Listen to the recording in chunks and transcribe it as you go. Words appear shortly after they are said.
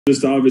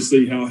Just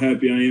obviously how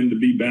happy I am to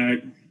be back.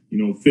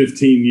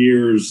 15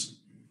 years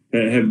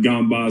have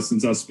gone by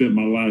since I spent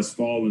my last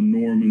fall in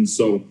Norman.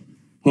 So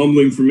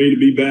humbling for me to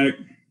be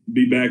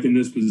back in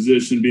this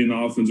position, being the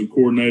offensive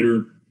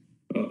coordinator,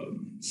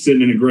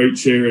 sitting in a great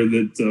chair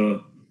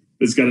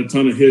that's got a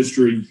ton of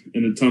history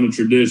and a ton of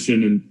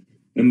tradition,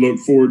 and look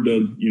forward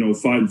to,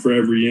 fighting for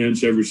every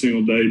inch, every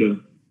single day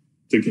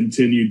to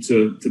continue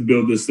to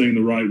build this thing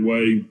the right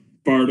way.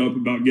 Fired up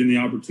about getting the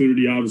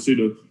opportunity, obviously,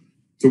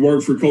 to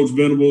work for Coach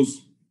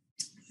Venables.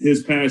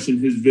 His passion,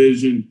 his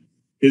vision,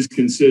 his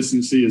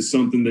consistency is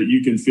something that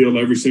you can feel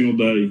every single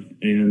day.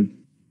 And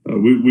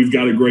we've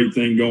got a great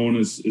thing going.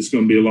 It's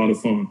going to be a lot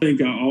of fun. I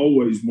think I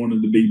always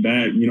wanted to be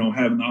back,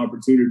 having the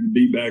opportunity to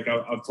be back.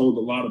 I've told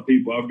a lot of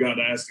people I've got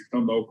asked to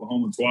come to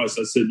Oklahoma twice.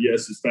 I said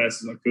yes as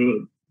fast as I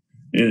could.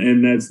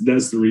 And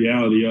that's the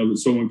reality of it.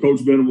 So when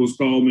Coach Venables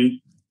called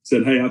me,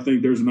 said, hey, I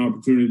think there's an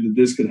opportunity that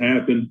this could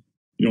happen.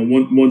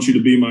 Want you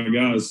to be my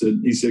guy.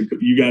 He said,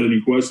 you got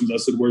any questions? I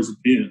said, where's the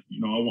pen?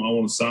 I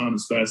want to sign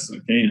as fast as I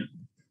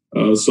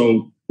can.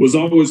 So was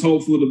always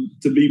hopeful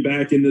to be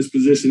back in this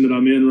position that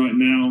I'm in right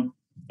now.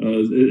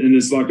 And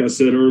it's like I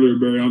said earlier,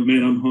 Barry,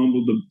 I'm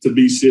humbled to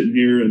be sitting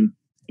here and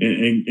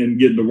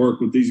getting to work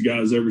with these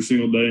guys every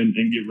single day and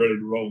get ready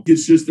to roll.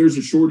 It's just there's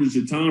a shortage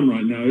of time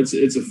right now.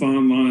 It's a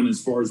fine line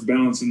as far as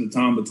balancing the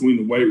time between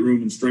the weight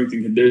room and strength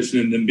and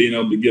conditioning and then being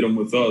able to get them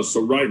with us.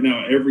 So right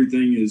now,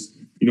 everything is,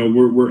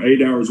 we're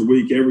 8 hours a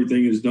week.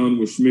 Everything is done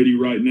with Schmitty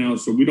right now.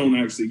 So we don't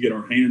actually get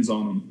our hands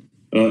on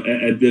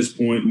them at this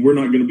point. And we're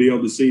not going to be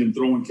able to see him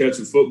throw and catch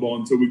a football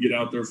until we get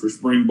out there for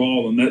spring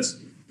ball. And that's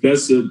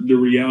the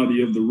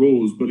reality of the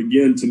rules. But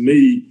again, to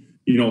me,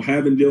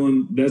 having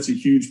Dylan, that's a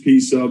huge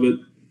piece of it.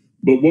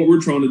 But what we're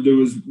trying to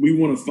do is we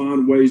want to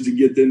find ways to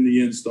get them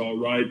the install,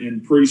 right? In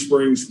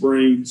pre-spring,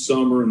 spring,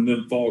 summer, and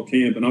then fall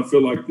camp. And I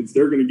feel like if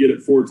they're going to get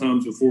it 4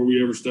 times before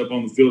we ever step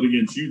on the field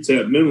against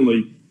UTEP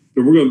mentally,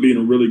 then we're going to be in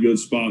a really good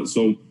spot.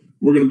 So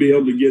we're going to be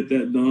able to get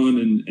that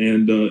done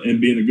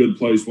and be in a good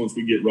place once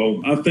we get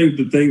rolling. I think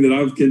the thing that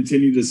I've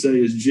continued to say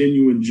is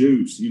genuine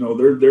juice.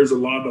 There's a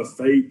lot of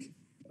fake,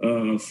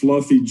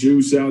 fluffy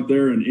juice out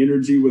there and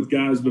energy with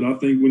guys. But I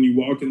think when you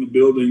walk in the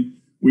building,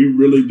 we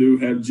really do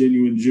have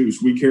genuine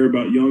juice. We care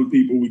about young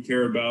people. We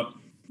care about,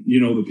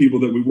 the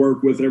people that we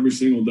work with every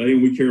single day,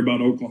 and we care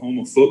about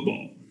Oklahoma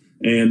football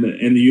and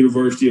the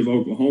University of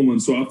Oklahoma.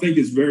 And so I think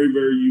it's very,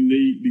 very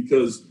unique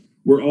because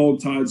we're all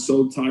tied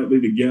so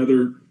tightly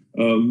together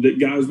that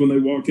guys, when they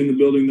walk in the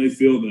building, they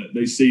feel that,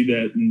 they see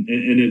that,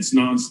 and it's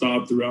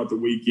nonstop throughout the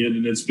weekend.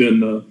 And it's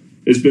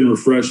been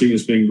refreshing.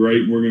 It's been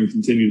great. And we're going to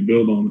continue to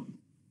build on it.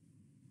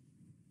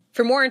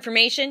 For more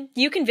information,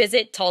 you can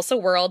visit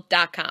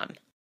TulsaWorld.com.